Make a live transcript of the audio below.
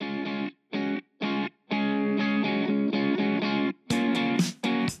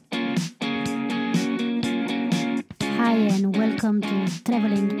Hi, and welcome to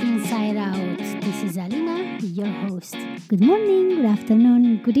Traveling Inside Out. This is Alina, your host. Good morning, good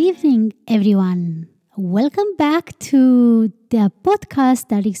afternoon, good evening, everyone. Welcome back to the podcast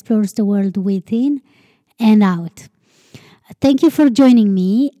that explores the world within and out. Thank you for joining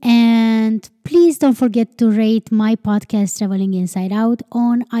me, and please don't forget to rate my podcast Traveling Inside Out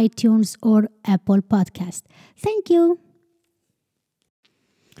on iTunes or Apple Podcast. Thank you.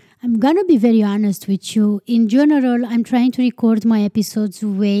 I'm gonna be very honest with you. In general, I'm trying to record my episodes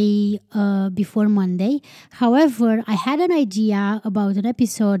way before Monday. However, I had an idea about an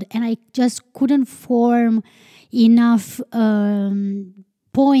episode and I just couldn't form enough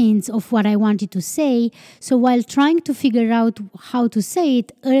points of what I wanted to say. So while trying to figure out how to say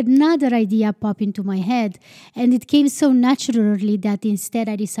it, another idea popped into my head, and it came so naturally that instead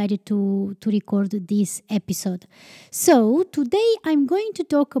I decided to record this episode. So today I'm going to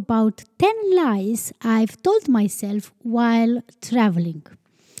talk about 10 lies I've told myself while traveling.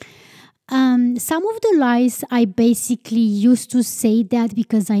 Some of the lies I basically used to say that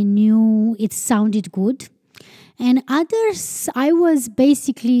because I knew it sounded good, and others, I was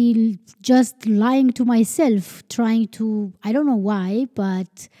basically just lying to myself, trying to, I don't know why,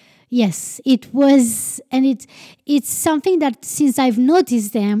 but yes, it was, and it's something that since I've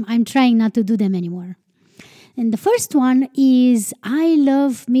noticed them, I'm trying not to do them anymore. And the first one is I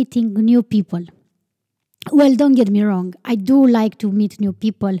love meeting new people. Well, don't get me wrong, I do like to meet new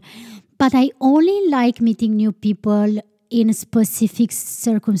people, but I only like meeting new people in specific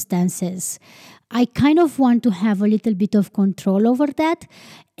circumstances. I kind of want to have a little bit of control over that.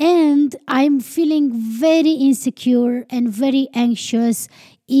 And I'm feeling very insecure and very anxious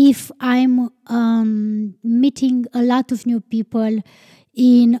if I'm meeting a lot of new people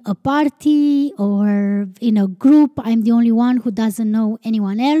in a party or in a group. I'm the only one who doesn't know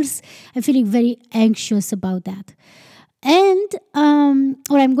anyone else. I'm feeling very anxious about that. And,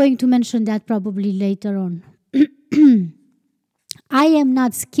 or I'm going to mention that probably later on. I am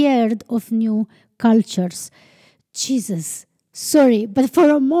not scared of new cultures. Jesus, sorry, but for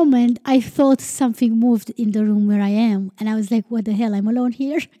a moment I thought something moved in the room where I am, and I was like, what the hell, I'm alone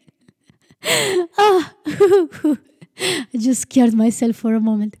here? Ah, I just scared myself for a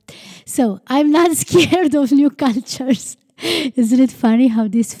moment. So, I'm not scared of new cultures. Isn't it funny how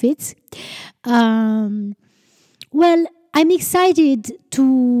this fits? Um, well, I'm excited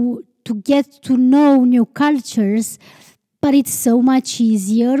to get to know new cultures, but it's so much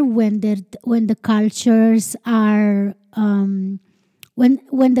easier when the cultures are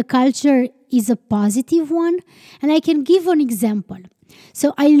when the culture is a positive one. And I can give an example.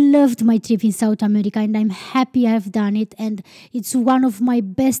 So I loved my trip in South America, and I'm happy I've done it, and it's one of my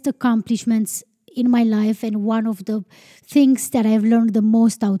best accomplishments in my life and one of the things that I've learned the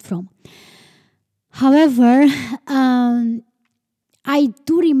most out from. However, I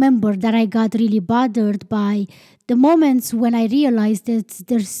do remember that I got really bothered by the moments when I realized that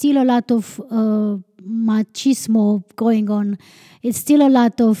there's still a lot of machismo going on. It's still a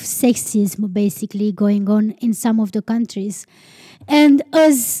lot of sexism basically going on in some of the countries. And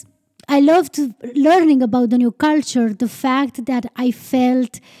as I loved learning about the new culture, the fact that I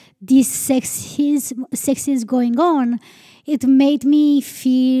felt this sexism going on, it made me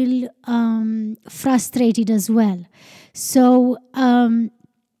feel frustrated as well. So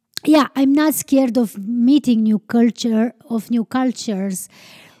yeah, I'm not scared of meeting new cultures,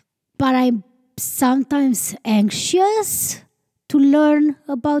 but I'm sometimes anxious to learn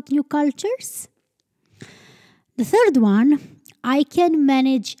about new cultures. The third one, I can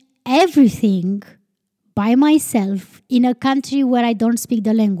manage everything by myself in a country where I don't speak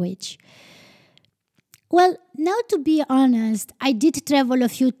the language. Well, now to be honest, I did travel a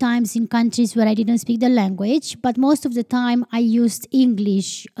few times in countries where I didn't speak the language, but most of the time I used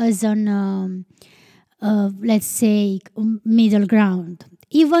English as an, let's say, middle ground.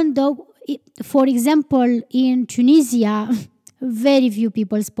 Even though, for example, in Tunisia, very few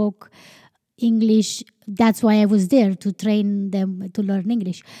people spoke English. That's why I was there to train them to learn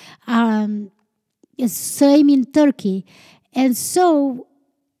English. Same in Turkey. And so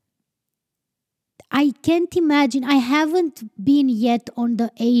I can't imagine. I haven't been yet on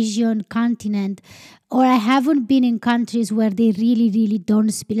the Asian continent, or I haven't been in countries where they really, really don't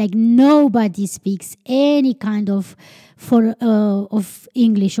speak. Like nobody speaks any kind of of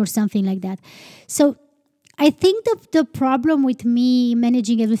English or something like that. So I think the problem with me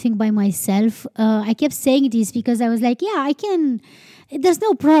managing everything by myself, I kept saying this because I was like, yeah, I can. There's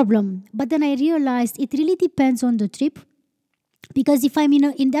no problem. But then I realized it really depends on the trip. Because if I'm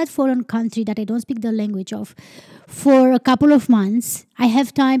in that foreign country that I don't speak the language of for a couple of months, I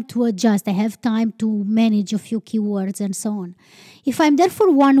have time to adjust. I have time to manage a few keywords and so on. If I'm there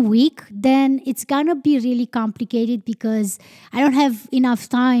for 1 week, then it's gonna be really complicated because I don't have enough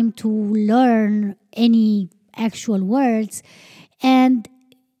time to learn any actual words. And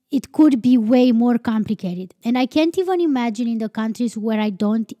it could be way more complicated. And I can't even imagine in the countries where I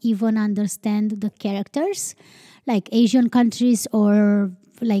don't even understand the characters, like Asian countries or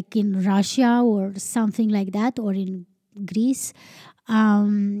like in Russia or something like that, or in Greece.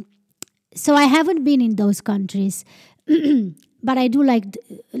 Um, so I haven't been in those countries. But I do like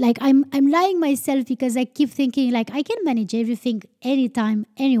I'm lying myself because I keep thinking like I can manage everything anytime,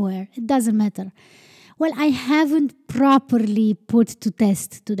 anywhere. It doesn't matter. Well, I haven't properly put to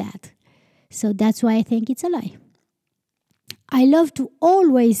test to that. So that's why I think it's a lie. I love to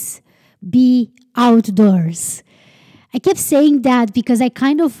always be outdoors. I kept saying that because I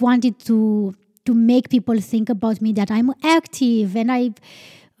kind of wanted to make people think about me that I'm active and I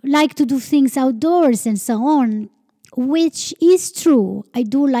like to do things outdoors and so on, which is true. I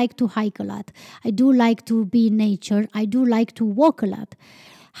do like to hike a lot. I do like to be in nature. I do like to walk a lot.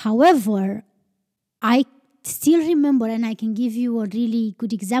 However, I still remember, and I can give you a really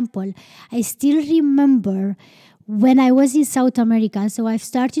good example. I still remember when I was in South America. So I've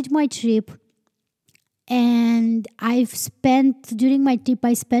started my trip, and during my trip,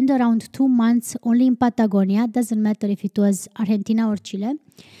 I spent around 2 months only in Patagonia. Doesn't matter if it was Argentina or Chile.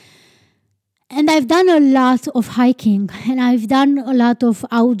 And I've done a lot of hiking, and I've done a lot of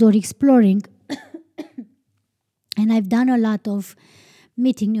outdoor exploring, and I've done a lot of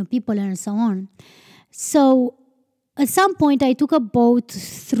meeting new people and so on. So at some point, I took a boat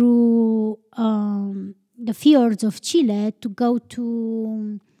through the fjords of Chile to go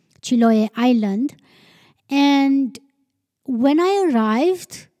to Chiloé Island. And when I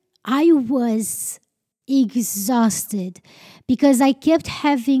arrived, I was exhausted because I kept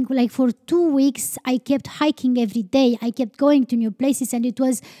having, like, for 2 weeks, I kept hiking every day. I kept going to new places, and it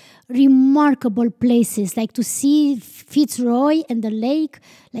was remarkable places, like to see Fitzroy and the lake,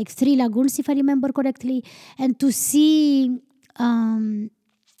 like 3 lagoons, if I remember correctly, and to see,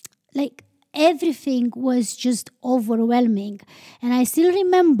 like, everything was just overwhelming. And I still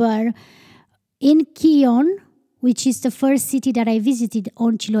remember in Quillon, which is the first city that I visited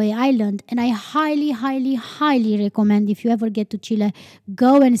on Chiloé Island. And I highly, highly, highly recommend, if you ever get to Chile,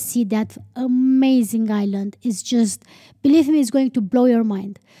 go and see that amazing island. It's just, believe me, it's going to blow your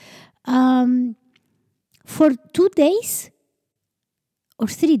mind. For 2 days or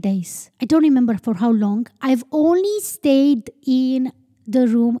 3 days, I don't remember for how long, I've only stayed in the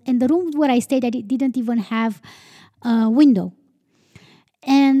room. And the room where I stayed, I didn't even have a window.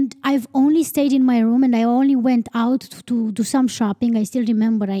 And I've only stayed in my room, and I only went out to do some shopping. I still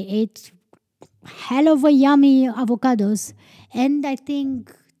remember I ate hell of a yummy avocados and I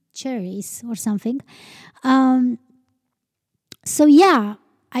think cherries or something. So yeah,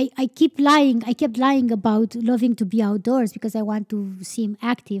 I keep lying. I kept lying about loving to be outdoors because I want to seem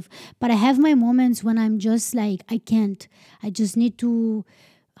active. But I have my moments when I'm just like, I can't. I just need to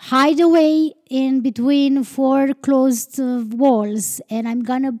hide away in between four closed walls, and I'm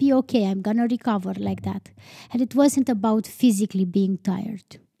gonna be okay. I'm gonna recover like that. And it wasn't about physically being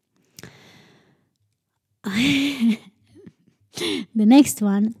tired. The next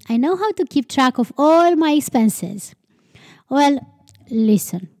one, I know how to keep track of all my expenses. Well,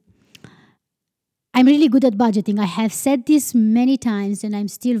 listen, I'm really good at budgeting. I have said this many times, and I'm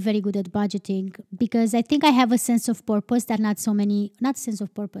still very good at budgeting because I think I have a sense of purpose that not sense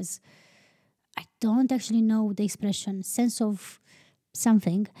of purpose. I don't actually know the expression, sense of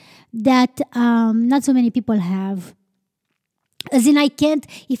something that not so many people have. As in, I can't,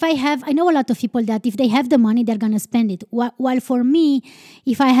 if I know a lot of people that if they have the money, they're going to spend it. While for me,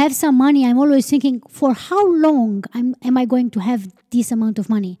 if I have some money, I'm always thinking, for how long am I going to have this amount of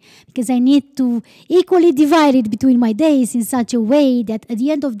money? Because I need to equally divide it between my days in such a way that at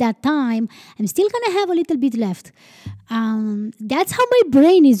the end of that time, I'm still going to have a little bit left. That's how my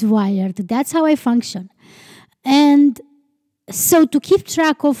brain is wired. That's how I function. And so to keep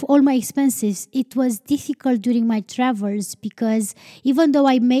track of all my expenses, it was difficult during my travels because even though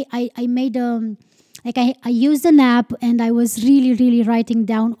I used an app and I was really, really writing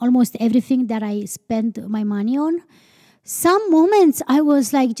down almost everything that I spent my money on. Some moments I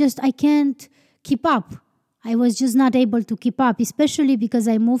was like, I can't keep up. I was just not able to keep up, especially because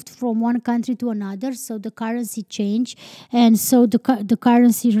I moved from one country to another. So the currency changed. And so the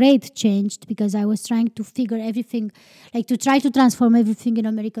currency rate changed because I was trying to figure everything, like to try to transform everything in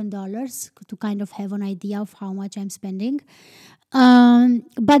American dollars to kind of have an idea of how much I'm spending.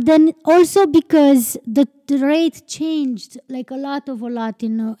 But then also because the rate changed like a lot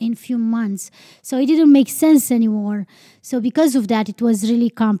in few months, so it didn't make sense anymore. So because of that, it was really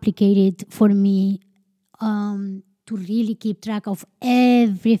complicated for me to really keep track of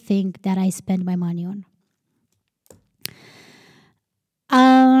everything that I spend my money on.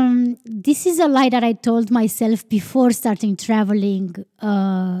 This is a lie that I told myself before starting traveling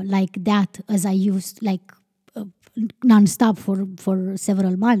like that, as I used like uh, nonstop for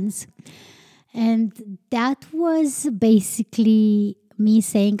several months. And that was basically me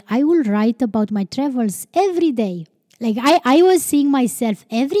saying, I will write about my travels every day. Like I was seeing myself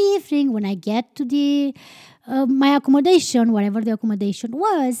every evening when I get to the my accommodation, whatever the accommodation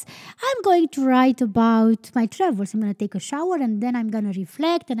was, I'm going to write about my travels. I'm going to take a shower and then I'm going to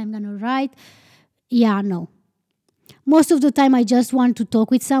reflect and I'm going to write. Yeah, no. Most of the time, I just want to talk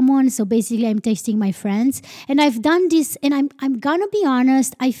with someone. So basically, I'm texting my friends. And I've done this, and I'm going to be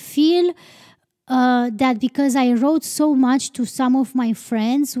honest, I feel that because I wrote so much to some of my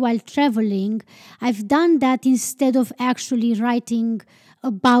friends while traveling, I've done that instead of actually writing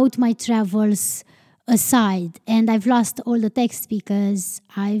about my travels aside. And I've lost all the text because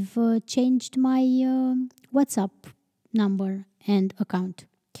I've changed my WhatsApp number and account.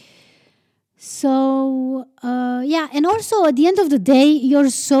 So, yeah, and also at the end of the day, you're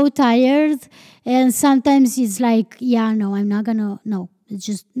so tired, and sometimes it's like, yeah, no, I'm not gonna, no, it's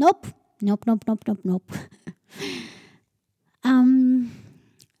just, nope, nope, nope, nope, nope, nope. um,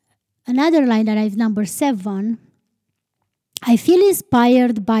 Another line that I've number 7, I feel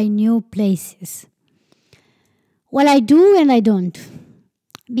inspired by new places. Well, I do and I don't.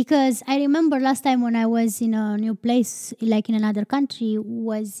 Because I remember last time when I was in a new place, like in another country,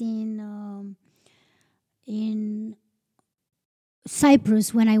 was in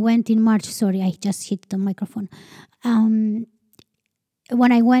Cyprus when I went in March. Sorry, I just hit the microphone. Um,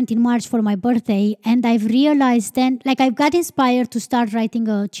 when I went in March for my birthday, and I've realized then, like, I've got inspired to start writing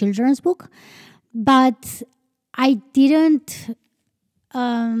a children's book, but I didn't.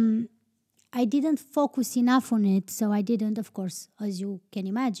 Um, I didn't focus enough on it, so I didn't. Of course, as you can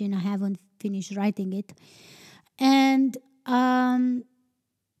imagine, I haven't finished writing it, and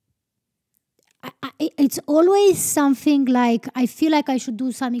it's always something like I feel like I should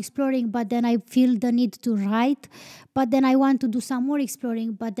do some exploring, but then I feel the need to write, but then I want to do some more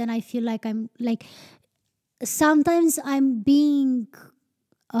exploring, but then I feel like I'm like sometimes I'm being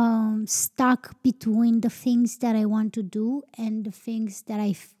stuck between the things that I want to do and the things that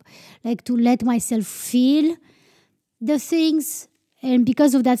like to let myself feel the things. And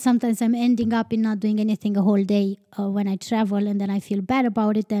because of that, sometimes I'm ending up in not doing anything a whole day when I travel, and then I feel bad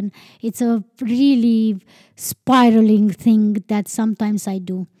about it. And it's a really spiraling thing that sometimes I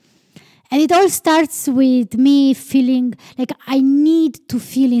do. And it all starts with me feeling like I need to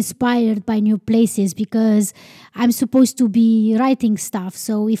feel inspired by new places because I'm supposed to be writing stuff.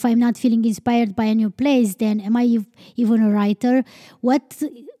 So if I'm not feeling inspired by a new place, then am I even a writer? What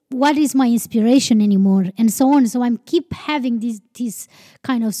is my inspiration anymore? And so on. So I'm keep having these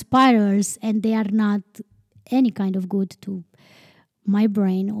kind of spirals, and they are not any kind of good to my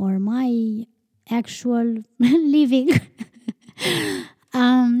brain or my actual living.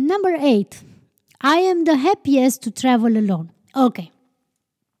 Number 8, I am the happiest to travel alone. Okay.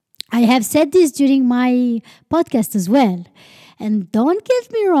 I have said this during my podcast as well. And don't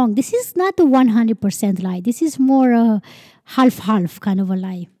get me wrong, this is not a 100% lie. This is more a half-half kind of a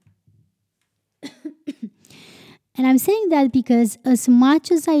lie. And I'm saying that because as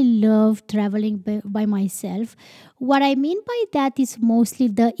much as I love traveling by myself, what I mean by that is mostly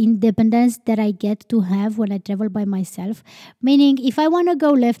the independence that I get to have when I travel by myself. Meaning, if I want to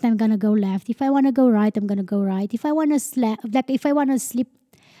go left, I'm gonna go left. If I want to go right, I'm gonna go right. If I want to if I want to sleep,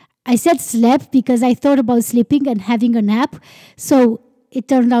 I said slept because I thought about sleeping and having a nap, so it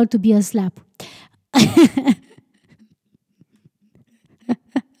turned out to be a slap.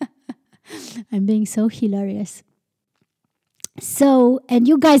 I'm being so hilarious. So, and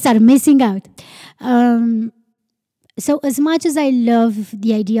you guys are missing out. Um, so, as much as I love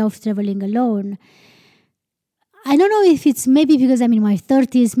the idea of traveling alone, I don't know if it's maybe because I'm in my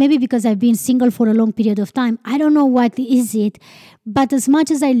 30s, maybe because I've been single for a long period of time. I don't know what is it. But as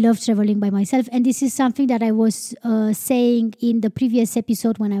much as I love traveling by myself, and this is something that I was saying in the previous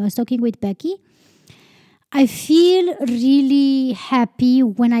episode when I was talking with Becky, I feel really happy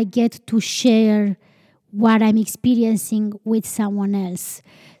when I get to share what I'm experiencing with someone else.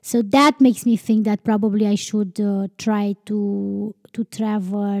 So that makes me think that probably I should try to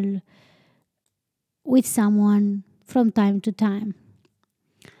travel with someone from time to time.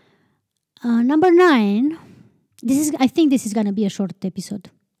 Number 9, I think this is going to be a short episode.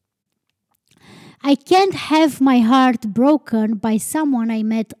 I can't have my heart broken by someone I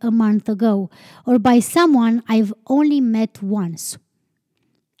met a month ago or by someone I've only met once.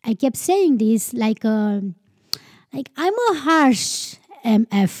 I kept saying this like I'm a harsh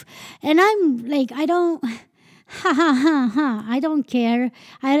MF, and I'm like I don't ha ha ha ha I don't care.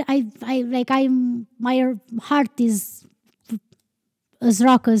 I like I'm my heart is as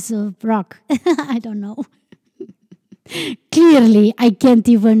rock as a rock. I don't know. Clearly, I can't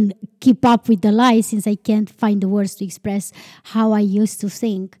even keep up with the lie since I can't find the words to express how I used to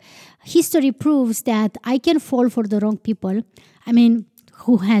think. History proves that I can fall for the wrong people. I mean,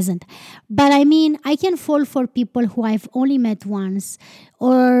 who hasn't? But I mean, I can fall for people who I've only met once,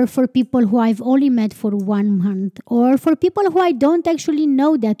 or for people who I've only met for 1 month, or for people who I don't actually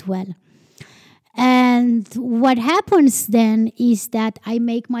know that well. And what happens then is that I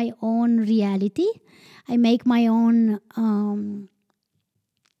make my own reality. I make my own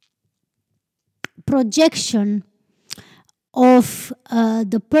projection of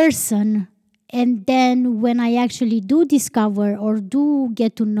the person. And then when I actually do discover or do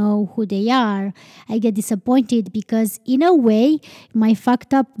get to know who they are, I get disappointed because, in a way, my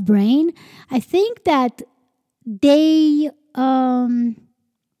fucked up brain, I think that they,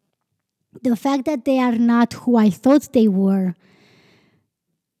 the fact that they are not who I thought they were,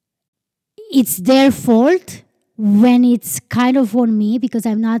 it's their fault when it's kind of on me because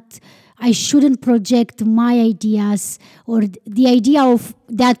I shouldn't project my ideas or the idea of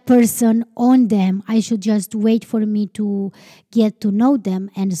that person on them. I should just wait for me to get to know them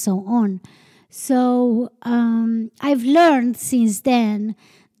and so on. So I've learned since then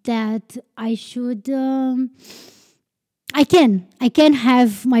that I should. I can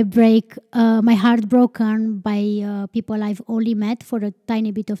have my heart broken by people I've only met for a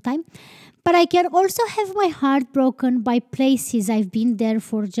tiny bit of time, but I can also have my heart broken by places I've been there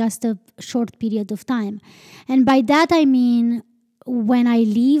for just a short period of time, and by that I mean when I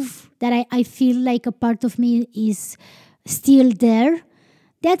leave, that I feel like a part of me is still there.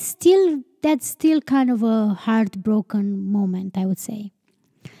 That's still kind of a heartbroken moment, I would say.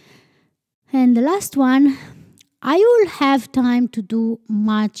 And the last one, I will have time to do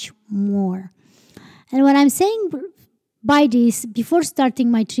much more. And what I'm saying by this, before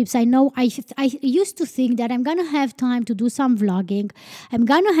starting my trips, I know I used to think that I'm going to have time to do some vlogging. I'm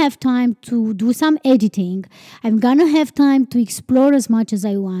going to have time to do some editing. I'm going to have time to explore as much as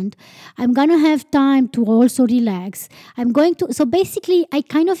I want. I'm going to have time to also relax. So basically, I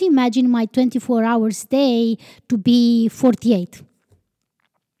kind of imagine my 24 hours day to be 48,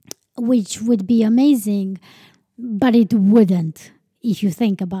 which would be amazing. But it wouldn't, if you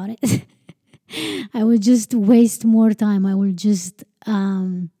think about it. I would just waste more time. I will just,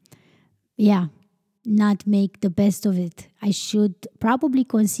 not make the best of it. I should probably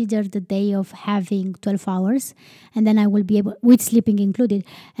consider the day of having 12 hours, and then I will be able, with sleeping included,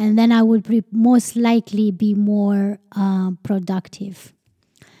 and then I will most likely be more productive.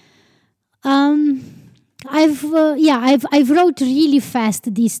 I've wrote really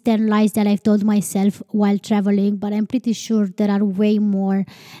fast these 10 lies that I've told myself while traveling, but I'm pretty sure there are way more.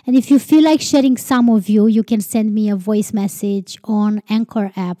 And if you feel like sharing some of you can send me a voice message on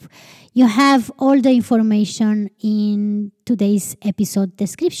Anchor app. You have all the information in today's episode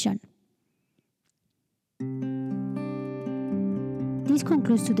description. This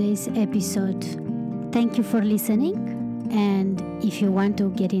concludes today's episode. Thank you for listening. And if you want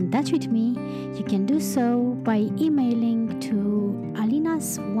to get in touch with me, you can do so by emailing to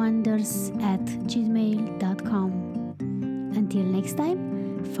alinaswonders@gmail.com. Until next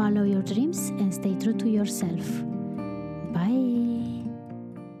time, follow your dreams and stay true to yourself.